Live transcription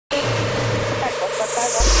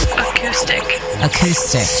Acoustic.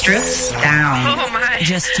 Acoustic. Stripped down. Oh my.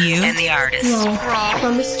 Just you And the artist. Raw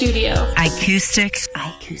from the studio. iCoustix.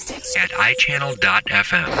 iCoustix. At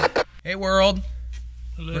iChannel.fm. Hey world,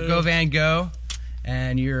 Hello. we're Go Van Gogh,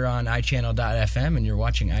 and you're on iChannel.fm, and you're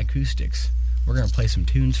watching iCoustix. We're going to play some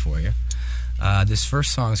tunes for you. This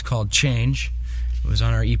first song is called Change. It was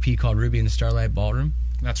on our EP called Ruby and the Starlight Ballroom.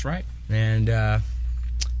 That's right. And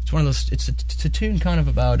it's one of those, it's a tune kind of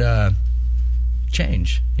about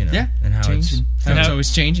change, you know. Yeah. And how Change. it's And how it's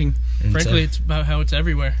always changing. And Frankly, it's about how it's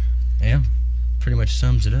everywhere. yeah, pretty much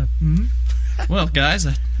sums it up. Well, guys,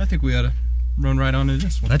 I think we ought to run right on to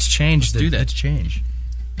this one. Let's change. do that. Let's change.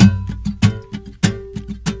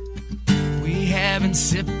 We haven't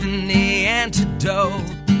sipping the antidote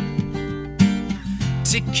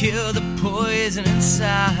to kill the poison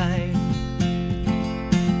inside.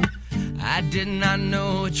 I did not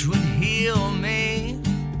know which would heal me,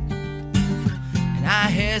 and I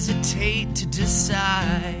hesitate to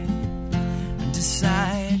decide.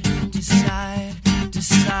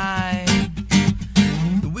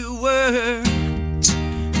 We were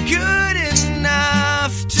good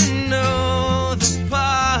enough to know the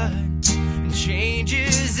part, and change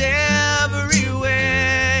is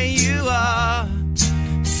everywhere you are.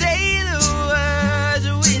 Say the words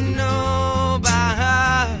we know by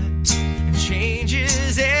heart, and change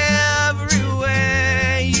is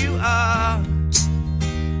everywhere you are.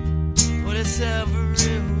 Well, it's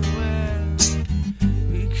everywhere,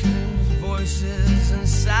 because voices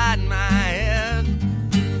inside my head,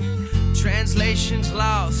 translations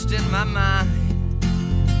lost in my mind.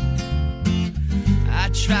 I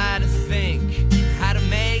try to think how to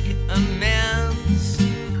make amends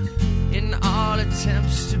in all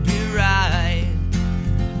attempts to be right.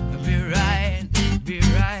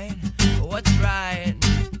 What's right?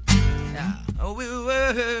 We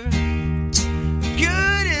were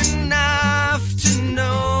good enough to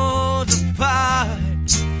know the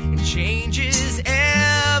part, and change is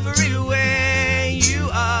everywhere you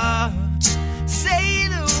are. Say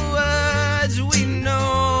the words we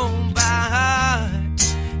know by heart,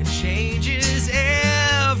 and change is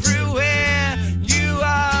everywhere you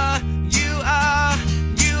are.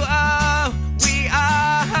 We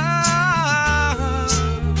are.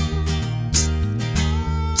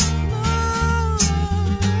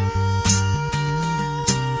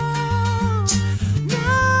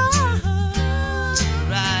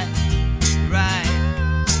 Right.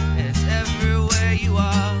 It's everywhere you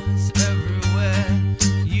are. It's everywhere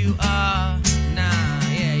you are. Nah,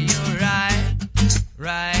 yeah, you're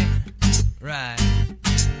right.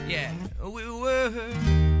 Yeah, we were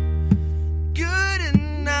good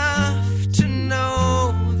enough to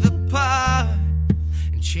know the part,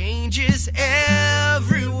 and change is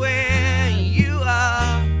everywhere you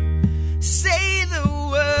are. Say the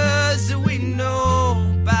words that we know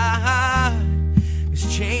by heart, 'cause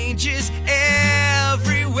change is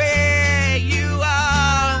everywhere you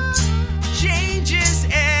are. Change is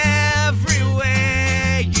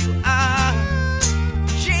everywhere you are.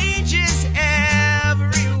 Change is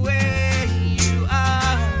everywhere you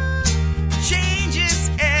are. Change is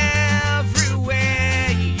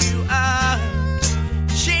everywhere you are.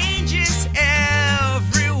 Change is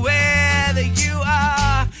everywhere that you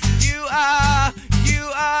are.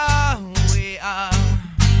 We are.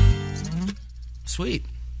 Sweet.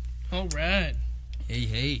 All right.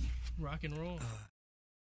 Hey. Rock and roll.